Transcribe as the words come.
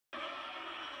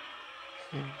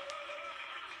Hmm.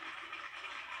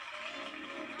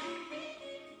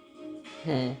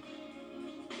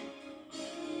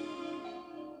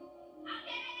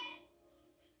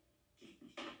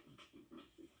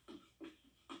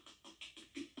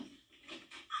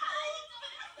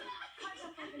 Car's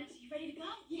up, Vanessa. You ready to go?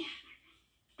 Yeah.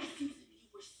 Susan,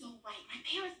 you were so right. My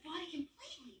parents bought it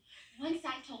completely. Once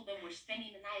I told them we're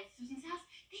spending the night at Susan's house,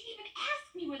 they didn't even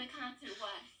ask me where the concert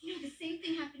was. You know, the same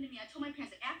thing happened to me. I told my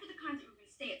parents that after the concert we were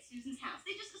going to stay at Susan's house.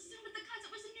 They just assumed that the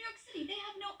concert was in New York City. They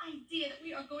have no idea that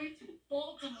we are going to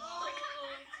Baltimore. Oh,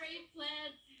 great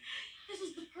plans. This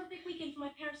was the perfect weekend for my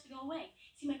parents to go away.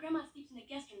 See, my grandma sleeps in the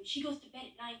guest room. She goes to bed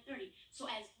at 9:30. So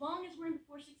as long as we're in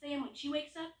before 6 a.m. when she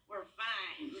wakes up, we're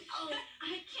fine. Oh,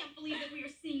 I can't believe that we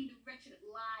are seeing the Wretched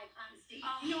live on stage.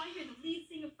 You know, I hear the lead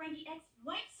singer, Frankie X,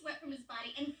 wipes sweat from his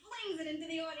body and flings it into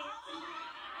the audience.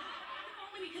 If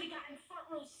only we could have gotten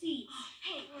front row seats.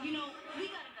 Hey, you know,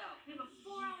 we gotta go. We have a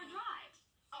 4-hour drive.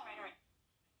 All right.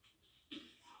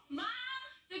 Mom,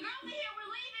 the girls are here.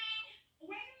 We're leaving.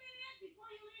 Wait a minute.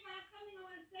 Before you leave, I have something I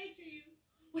want to say to you.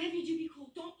 Whatever you do, be cool.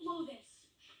 Don't blow this.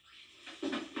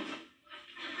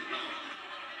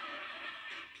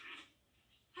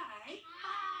 Hi.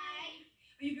 Hi.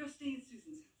 Are you girls staying at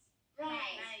Susan's house?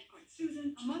 Right. All right,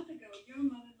 Susan, a month ago, your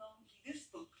mother loaned me this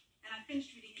book, and I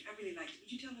finished reading it. I really liked it.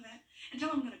 Would you tell her that? And tell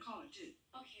her I'm going to call her, too.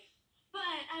 Okay.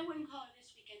 But I wouldn't call her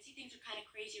this weekend. See, things are kind of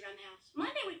crazy around the house.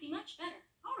 Monday would be much better.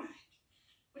 All right.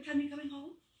 What time are you coming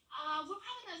home? We're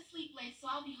probably gonna sleep late,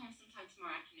 so I'll be home sometime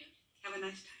tomorrow afternoon. Have a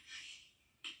nice time.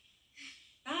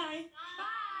 Bye.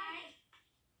 Bye.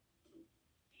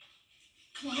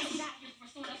 Come on, let's get out of here before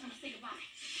someone else wants to say goodbye.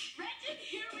 Wretched,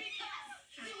 here we go.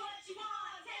 Do what you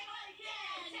want, take what you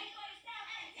can, take what you can,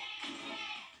 and take it.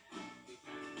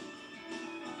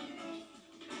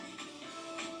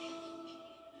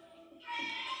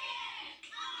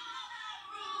 All the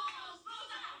rules,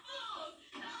 fools are fools.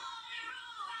 The only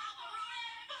rule, I'm a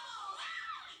ruling fool.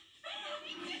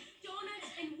 Donuts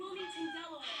in Wilmington,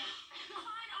 Delaware.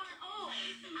 Find our own.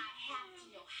 I have to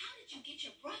know, how did you get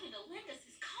your brother to lend us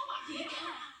his car? Yeah.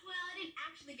 Well, I didn't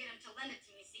actually get him to lend it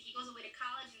to me. See, he goes away to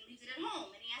college and leaves it at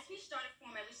home. And he asked me to start it for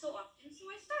him every so often,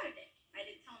 so I started it. I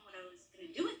didn't tell him what I was going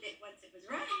to do with it once it was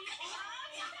ready. Kara,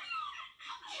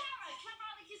 can I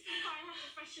borrow the keys to the car? I have to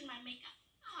freshen my makeup.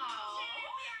 Oh.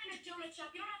 We are in a donut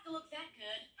shop. You don't have to look that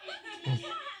good.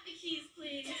 Can I have the keys,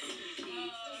 please?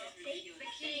 Take the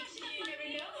keys. You never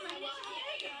know.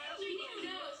 Who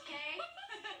knows, okay?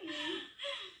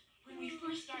 When we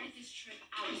first started this trip,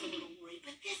 I was a little worried,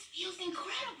 but this feels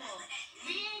incredible.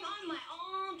 Being on my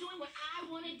own, doing what I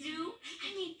want to do.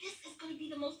 I mean, this is going to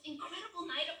be the most incredible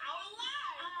night of our lives.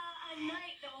 A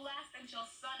night that will last until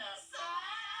sunup.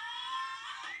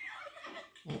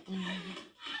 Where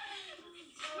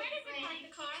did we park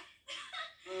the car?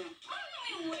 I don't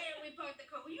know where we parked the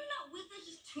car. Were you not with us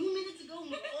just 2 minutes ago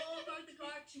when we all parked the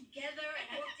car together and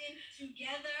walked in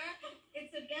together?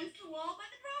 It's against the wall by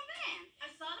the brown van. I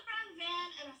saw the brown van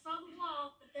and I saw the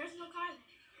wall, but there's no car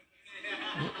there.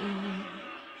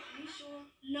 Are you sure?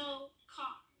 No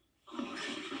car. How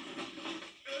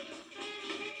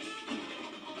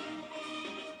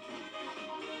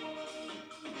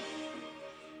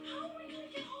are we going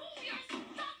to get home? We are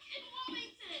stuck in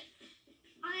Wilmington.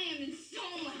 I am in so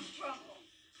much trouble.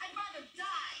 I'd rather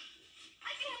die. I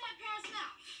can hear my parents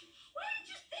now. What did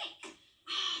you think?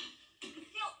 I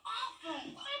feel awful.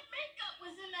 My makeup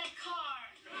was in that car.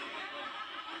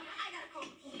 I gotta call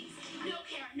the police. No,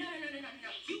 Karen. No.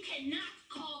 You cannot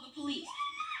call the police.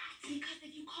 Because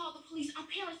if you call the police, our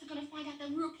parents are gonna find out that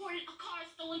we reported a car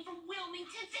stolen from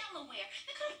Wilmington, Delaware.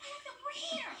 They're gonna find out that we're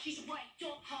here. She's right.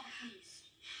 Don't call the police.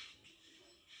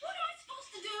 What am I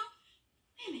supposed to do?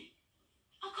 Wait a minute.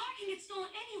 A car can get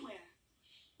stolen anywhere.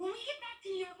 When we get back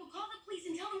to New York, we'll call the police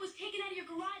and tell them it was taken out of your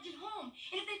garage at home.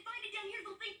 And if they find it down here,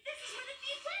 they'll think this is where the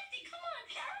thief left it. Come on,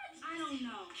 Carrot. I don't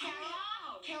know.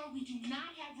 Carol, we do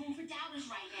not have room for doubters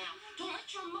right now. Don't let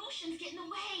your emotions get in the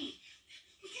way.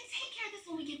 We can take care of this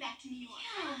when we get back to New York.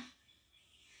 Yeah.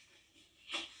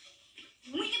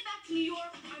 When we get back to New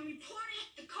York, I'm reporting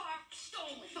the car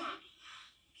stolen. Fine.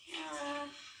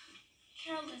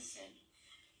 Kara, listen.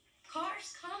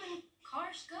 Cars come and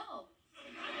cars go.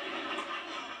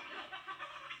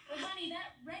 But honey,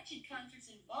 that Wretched concert's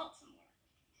in Baltimore.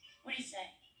 What do you say?